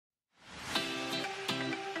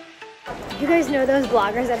You guys know those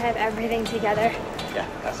bloggers that have everything together? Yeah,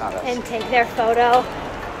 that's not us. And take their photo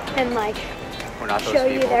and like We're not those show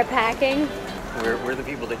you people. their packing? We're the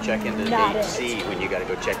people that check into gate C when you got to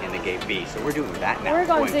go check into gate B. So we're doing that now. We're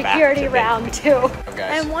going security round 2. Okay.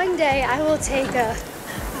 And one day I will take a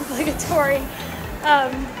obligatory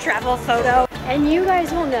travel photo. And you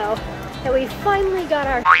guys will know that we finally got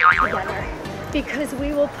our together because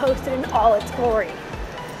we will post it in all its glory.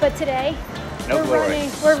 But today,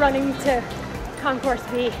 we're running to Concourse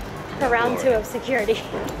B for round 2 of security.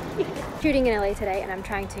 Shooting in LA today, and I'm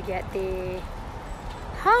trying to get the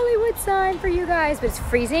Hollywood sign for you guys, but it's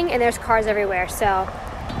freezing and there's cars everywhere, so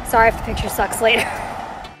sorry if the picture sucks later.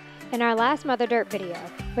 In our last Mother Dirt video,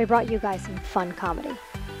 we brought you guys some fun comedy.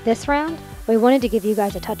 This round, we wanted to give you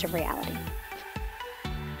guys a touch of reality.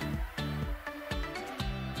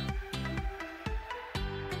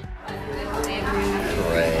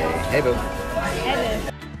 Hey, boo.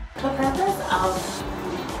 The purpose of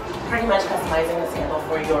pretty much customizing the sandal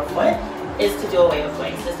for your foot is to do away with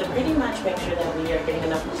waste. Is to pretty much make sure that we are getting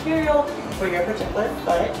enough material for your particular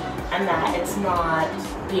foot and that it's not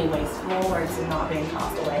being wasteful or it's not being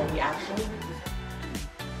tossed away. We actually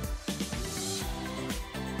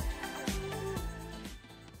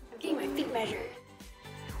I'm getting my feet measured.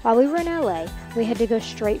 While we were in LA, we had to go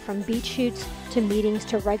straight from beach shoots to meetings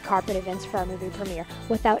to red carpet events for our movie premiere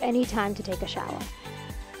without any time to take a shower.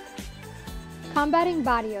 Combating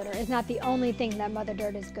body odor is not the only thing that Mother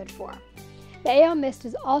Dirt is good for. The AO Mist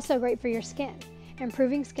is also great for your skin,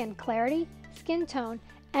 improving skin clarity, skin tone,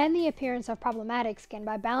 and the appearance of problematic skin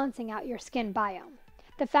by balancing out your skin biome.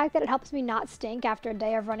 The fact that it helps me not stink after a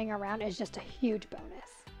day of running around is just a huge bonus.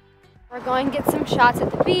 We're going to get some shots at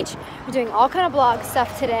the beach. We're doing all kind of blog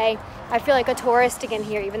stuff today. I feel like a tourist again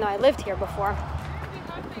here, even though I lived here before.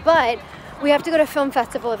 But we have to go to film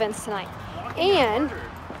festival events tonight. And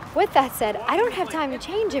with that said, I don't have time to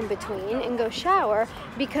change in between and go shower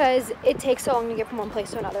because it takes so long to get from one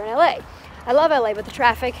place to another in LA. I love LA, but the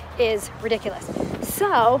traffic is ridiculous.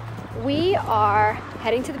 So we are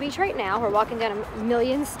heading to the beach right now. We're walking down a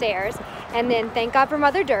million stairs. And then, thank God for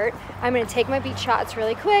Mother Dirt, I'm gonna take my beach shots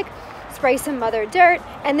really quick, spray some Mother Dirt,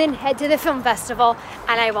 and then head to the film festival,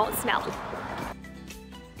 and I won't smell.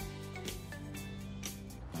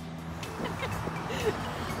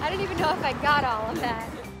 I don't even know if I got all of that.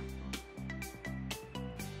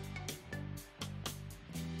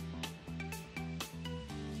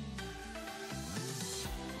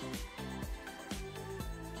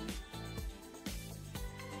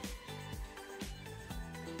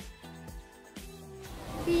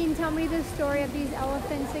 Dean, tell me the story of these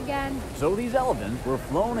elephants again. So these elephants were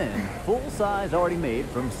flown in, full size, already made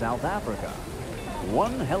from South Africa.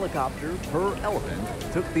 One helicopter per elephant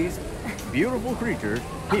took these beautiful creatures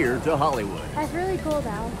here to Hollywood. That's really cool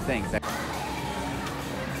though. Thanks.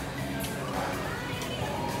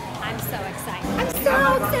 I'm so excited. I'm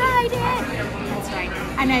so excited! That's right.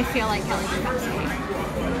 And I feel like Kelly becomes me.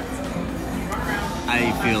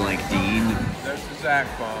 I feel like Dean. That's the Zach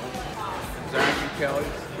phone. Zach and Kelly's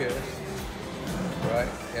kiss, right?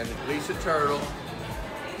 And Lisa Turtle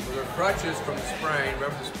with her crutches from the sprain.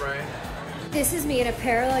 Remember the sprain? This is me in a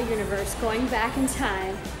parallel universe going back in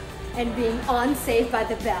time and being on Saved by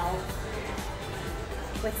the Bell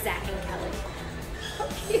with Zach and Kelly. How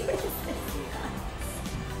cute is this, you guys?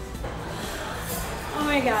 Oh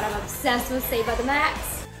my god, I'm obsessed with Saved by the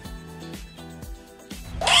Max.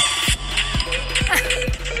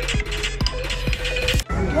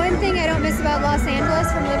 One thing I don't miss about Los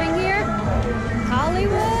Angeles from living here,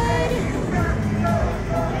 Hollywood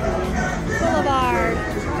Boulevard.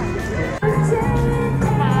 How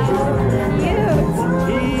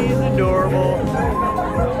cute. He's adorable.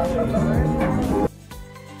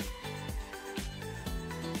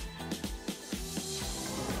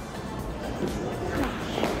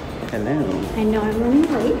 Hello. I know I'm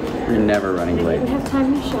running late. You're never running I late. didn't have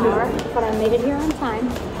time to shower, but I made it here on time.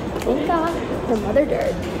 Thank God for Mother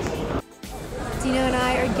Dirt. Dino and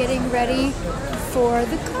I are getting ready for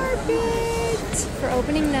the carpet for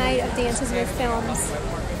opening night of Dances with Films.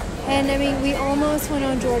 And I mean, we almost went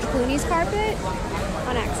on George Clooney's carpet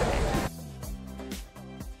on accident.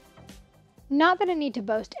 Not that I need to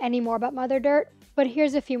boast any more about Mother Dirt, but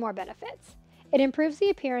here's a few more benefits. It improves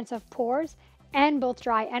the appearance of pores and both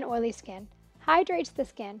dry and oily skin, hydrates the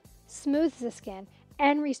skin, smooths the skin,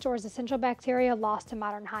 and restores essential bacteria lost to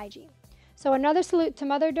modern hygiene. So another salute to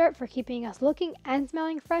Mother Dirt for keeping us looking and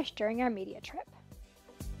smelling fresh during our media trip.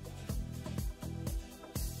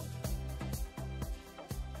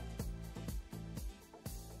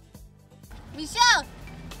 Michelle!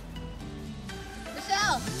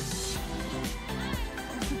 Michelle!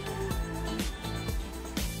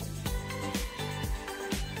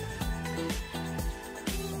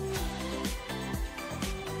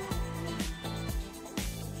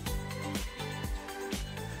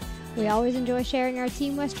 We always enjoy sharing our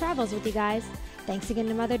Team West travels with you guys. Thanks again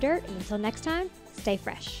to Mother Dirt, and until next time, stay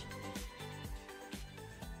fresh.